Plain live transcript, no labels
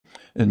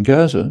In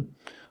Gaza,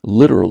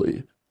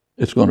 literally,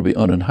 it's going to be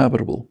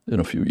uninhabitable in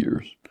a few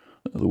years.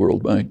 The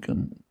World Bank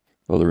and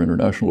other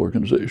international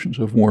organizations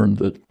have warned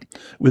that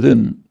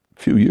within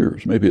a few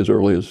years, maybe as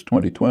early as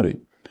 2020,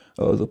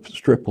 the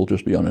Strip will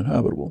just be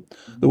uninhabitable.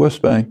 The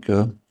West Bank,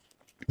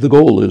 the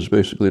goal is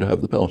basically to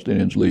have the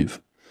Palestinians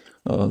leave.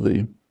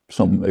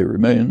 Some may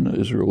remain.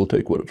 Israel will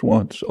take what it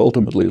wants.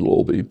 Ultimately, it'll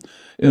all be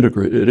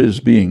integrated. It is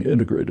being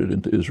integrated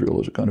into Israel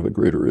as a kind of a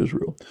greater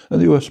Israel.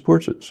 And the U.S.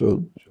 supports it,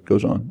 so it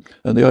goes on.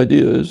 And the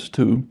idea is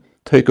to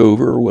take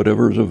over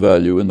whatever is of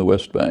value in the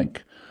West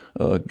Bank.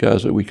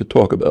 Gaza we could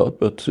talk about,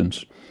 but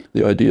since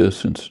the idea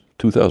since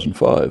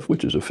 2005,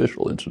 which is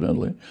official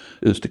incidentally,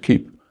 is to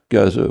keep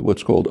Gaza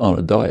what's called on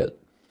a diet.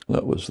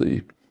 That was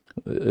the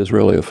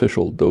Israeli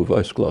official, Dov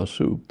Weissglass,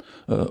 who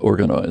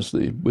organized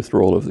the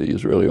withdrawal of the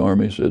Israeli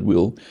army, said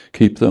we'll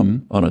keep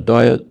them on a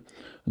diet,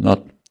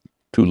 not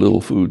too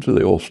little food so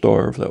they all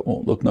starve, that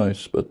won't look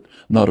nice, but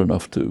not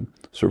enough to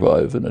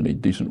survive in any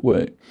decent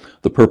way.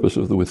 The purpose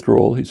of the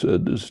withdrawal, he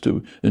said, is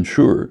to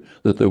ensure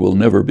that there will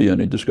never be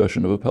any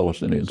discussion of a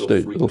Palestinian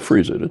state. It'll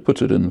freeze it. It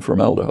puts it in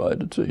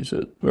formaldehyde, he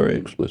said, very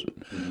explicit.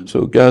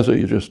 So Gaza,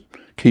 you just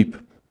keep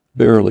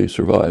barely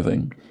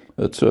surviving.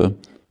 It's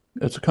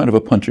a kind of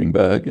a punching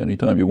bag.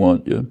 Anytime you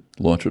want, you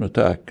launch an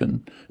attack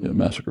and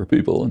massacre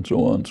people and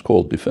so on. It's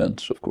called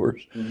defense, of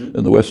course.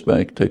 In the West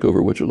Bank, take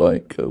over what you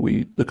like.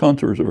 The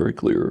contours are very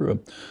clear.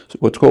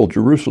 What's called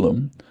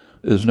Jerusalem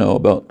is now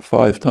about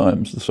 5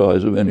 times the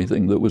size of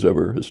anything that was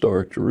ever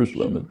historic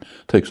Jerusalem. It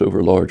takes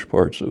over large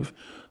parts of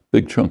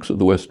big chunks of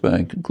the West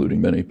Bank,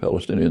 including many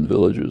Palestinian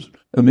villages.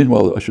 And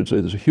meanwhile, I should say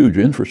there's a huge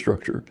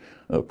infrastructure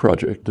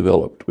project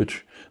developed,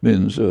 which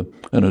means an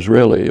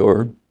Israeli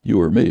or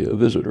you or me, a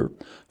visitor,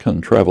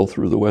 can travel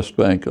through the West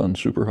Bank on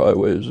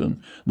superhighways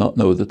and not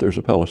know that there's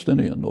a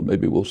Palestinian. Or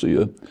maybe we'll see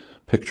a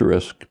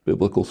picturesque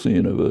biblical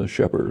scene of a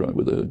shepherd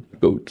with a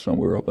goat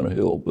somewhere up on a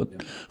hill.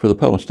 But for the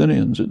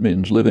Palestinians, it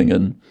means living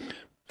in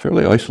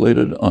fairly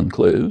isolated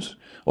enclaves,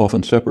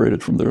 often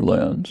separated from their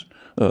lands,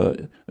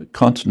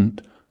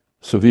 constant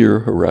severe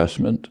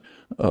harassment.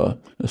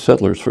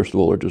 Settlers, first of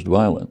all, are just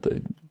violent.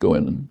 They go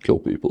in and kill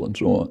people and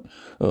so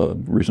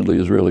on. Recently,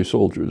 Israeli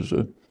soldiers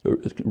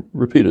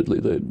repeatedly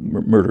they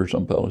murder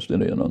some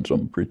Palestinian on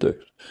some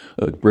pretext,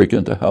 break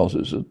into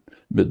houses at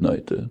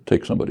midnight to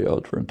take somebody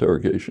out for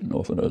interrogation,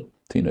 often a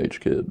teenage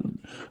kid.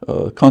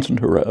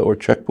 Constant harassment or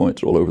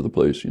checkpoints all over the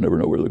place. You never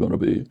know where they're going to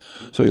be.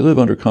 So you live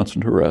under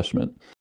constant harassment.